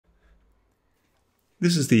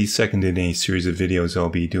This is the second in a series of videos I'll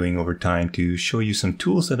be doing over time to show you some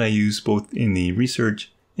tools that I use both in the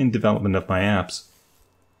research and development of my apps.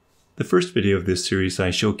 The first video of this series I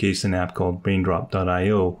showcased an app called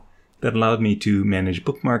braindrop.io that allowed me to manage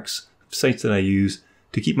bookmarks of sites that I use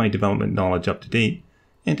to keep my development knowledge up to date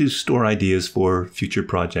and to store ideas for future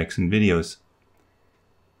projects and videos.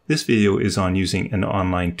 This video is on using an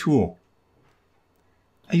online tool.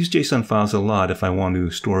 I use JSON files a lot if I want to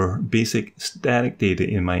store basic static data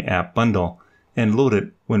in my app bundle and load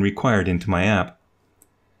it when required into my app.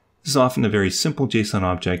 This is often a very simple JSON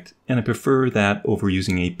object, and I prefer that over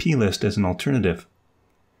using a plist as an alternative.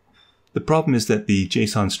 The problem is that the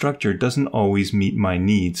JSON structure doesn't always meet my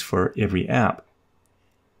needs for every app.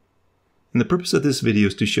 And the purpose of this video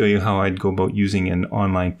is to show you how I'd go about using an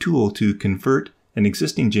online tool to convert an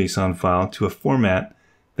existing JSON file to a format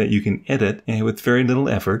that you can edit with very little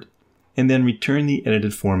effort, and then return the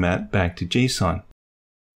edited format back to JSON.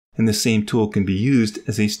 And the same tool can be used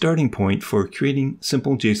as a starting point for creating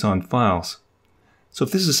simple JSON files. So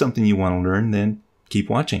if this is something you want to learn, then keep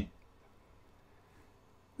watching.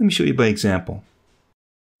 Let me show you by example.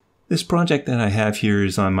 This project that I have here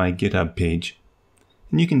is on my GitHub page,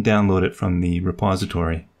 and you can download it from the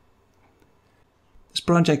repository. This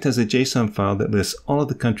project has a JSON file that lists all of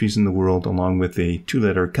the countries in the world along with a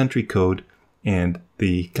 2-letter country code and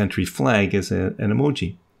the country flag as an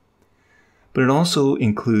emoji. But it also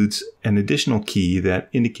includes an additional key that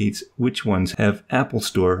indicates which ones have Apple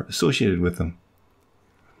Store associated with them.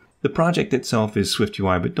 The project itself is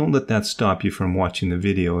SwiftUI, but don't let that stop you from watching the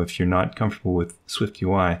video if you're not comfortable with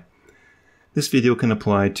SwiftUI. This video can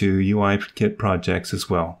apply to UIKit projects as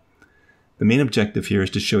well. The main objective here is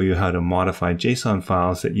to show you how to modify JSON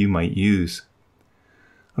files that you might use.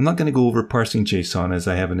 I'm not going to go over parsing JSON as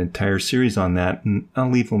I have an entire series on that, and I'll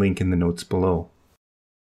leave a link in the notes below.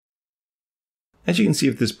 As you can see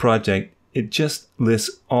with this project, it just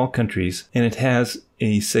lists all countries, and it has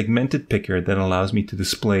a segmented picker that allows me to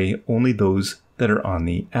display only those that are on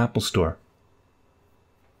the Apple Store.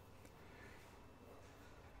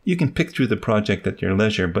 You can pick through the project at your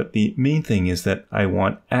leisure, but the main thing is that I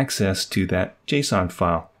want access to that JSON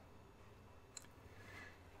file.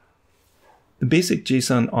 The basic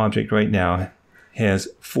JSON object right now has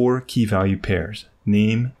 4 key value pairs: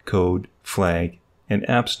 name, code, flag, and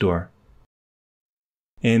App Store.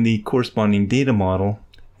 And the corresponding data model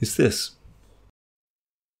is this.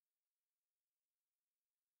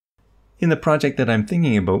 In the project that I'm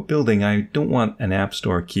thinking about building, I don't want an App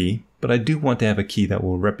Store key, but I do want to have a key that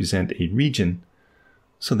will represent a region,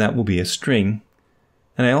 so that will be a string.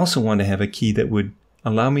 And I also want to have a key that would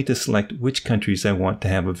allow me to select which countries I want to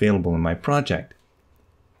have available in my project.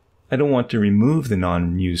 I don't want to remove the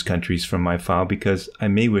non-used countries from my file because I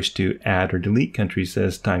may wish to add or delete countries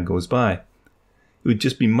as time goes by. It would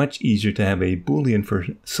just be much easier to have a Boolean for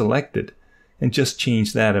selected and just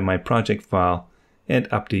change that in my project file and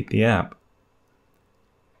update the app.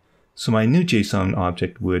 So my new JSON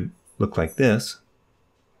object would look like this,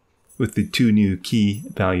 with the 2 new key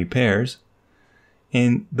value pairs,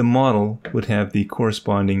 and the model would have the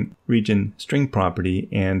corresponding region string property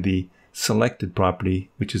and the selected property,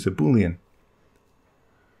 which is a Boolean.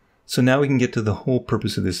 So now we can get to the whole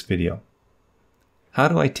purpose of this video. How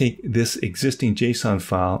do I take this existing JSON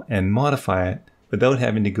file and modify it without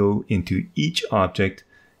having to go into each object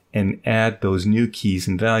and add those new keys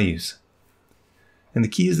and values? And the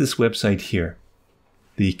key is this website here,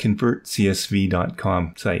 the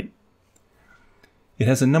convertcsv.com site. It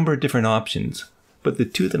has a number of different options, but the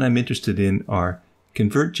 2 that I'm interested in are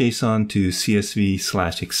convert JSON to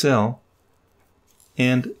CSV/Excel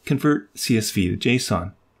and convert CSV to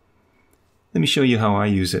JSON. Let me show you how I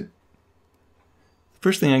use it. The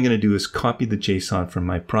first thing I'm going to do is copy the JSON from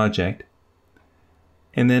my project,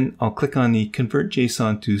 and then I'll click on the convert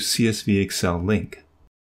JSON to CSV Excel link.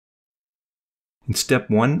 In step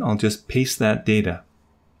 1, I'll just paste that data.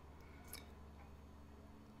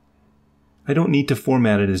 I don't need to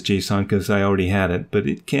format it as JSON because I already had it, but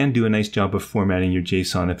it can do a nice job of formatting your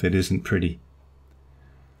JSON if it isn't pretty.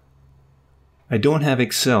 I don't have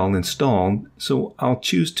Excel installed, so I'll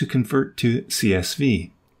choose to convert to CSV.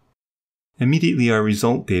 Immediately our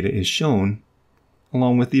result data is shown,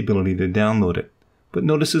 along with the ability to download it. But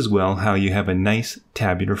notice as well how you have a nice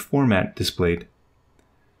tabular format displayed.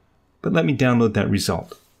 But let me download that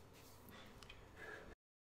result.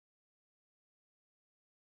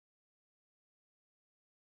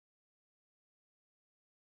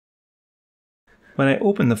 When I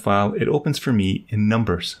open the file, it opens for me in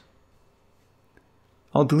numbers.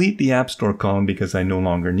 I'll delete the App Store column because I no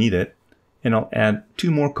longer need it, and I'll add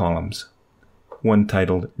 2 more columns, one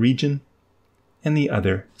titled Region and the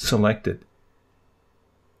other selected.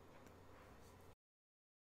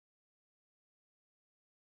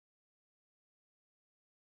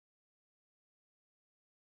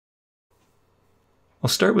 I'll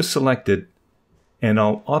start with selected, and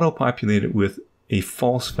I'll auto-populate it with a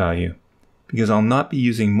false value, because I'll not be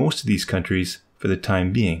using most of these countries for the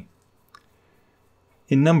time being.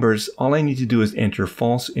 In numbers, all I need to do is enter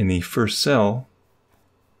false in the first cell,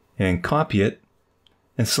 and copy it,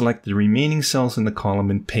 and select the remaining cells in the column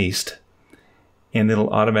and paste, and it'll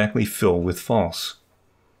automatically fill with false.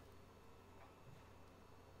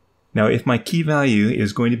 Now, if my key value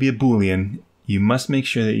is going to be a Boolean, you must make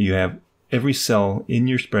sure that you have every cell in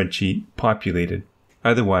your spreadsheet populated.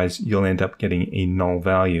 Otherwise, you'll end up getting a null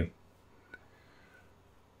value.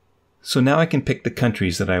 So now I can pick the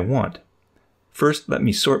countries that I want. First, let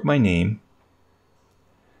me sort my name,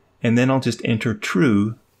 and then I'll just enter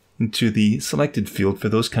true into the selected field for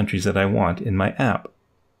those countries that I want in my app.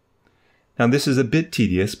 Now this is a bit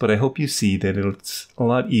tedious, but I hope you see that it's a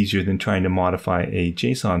lot easier than trying to modify a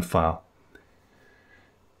JSON file.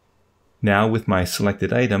 Now with my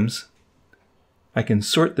selected items, I can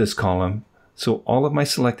sort this column so all of my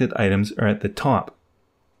selected items are at the top.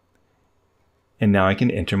 And now I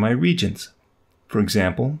can enter my regions. For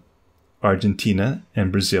example, Argentina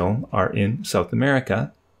and Brazil are in South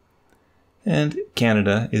America, and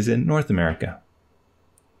Canada is in North America.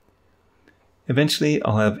 Eventually,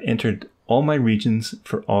 I'll have entered all my regions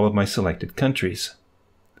for all of my selected countries.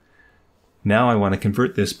 Now I want to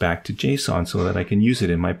convert this back to JSON so that I can use it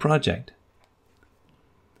in my project.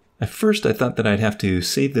 At first, I thought that I'd have to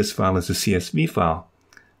save this file as a CSV file,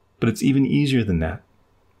 but it's even easier than that.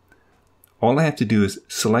 All I have to do is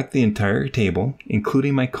select the entire table,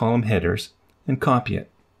 including my column headers, and copy it.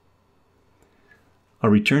 I'll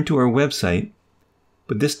return to our website,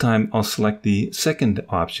 but this time I'll select the second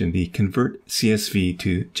option, the Convert CSV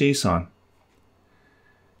to JSON.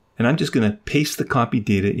 And I'm just going to paste the copied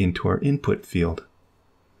data into our input field.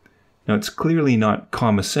 Now it's clearly not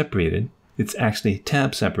comma separated, it's actually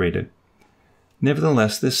tab separated.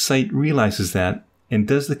 Nevertheless, this site realizes that and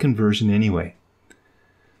does the conversion anyway.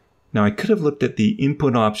 Now I could have looked at the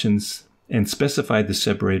input options and specified the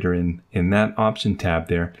separator in that option tab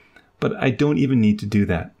there, but I don't even need to do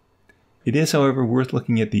that. It is, however, worth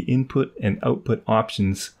looking at the input and output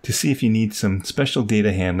options to see if you need some special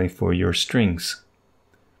data handling for your strings.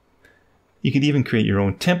 You could even create your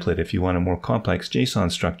own template if you want a more complex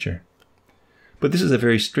JSON structure. But this is a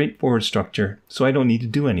very straightforward structure, so I don't need to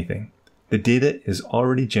do anything. The data is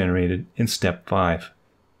already generated in step 5.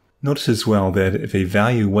 Notice as well that if a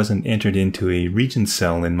value wasn't entered into a region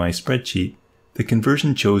cell in my spreadsheet, the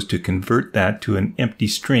conversion chose to convert that to an empty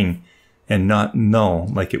string and not null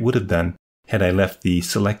like it would have done had I left the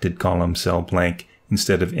selected column cell blank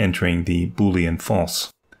instead of entering the Boolean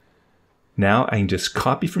false. Now I can just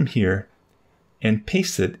copy from here and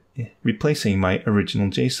paste it, replacing my original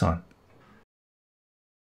JSON.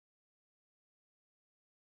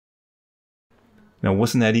 Now,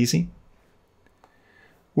 wasn't that easy?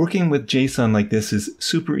 Working with JSON like this is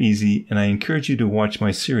super easy, and I encourage you to watch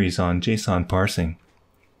my series on JSON parsing.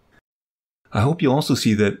 I hope you also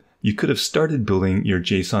see that you could have started building your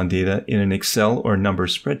JSON data in an Excel or number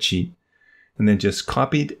spreadsheet, and then just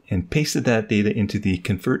copied and pasted that data into the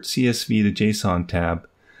Convert CSV to JSON tab,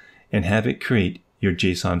 and have it create your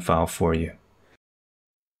JSON file for you.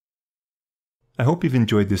 I hope you've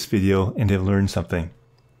enjoyed this video and have learned something.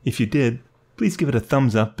 If you did, please give it a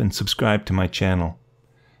thumbs up and subscribe to my channel.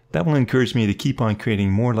 That will encourage me to keep on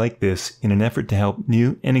creating more like this in an effort to help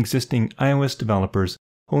new and existing iOS developers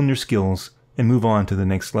hone their skills and move on to the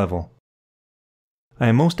next level. I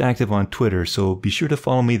am most active on Twitter, so be sure to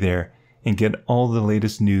follow me there and get all the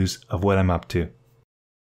latest news of what I'm up to.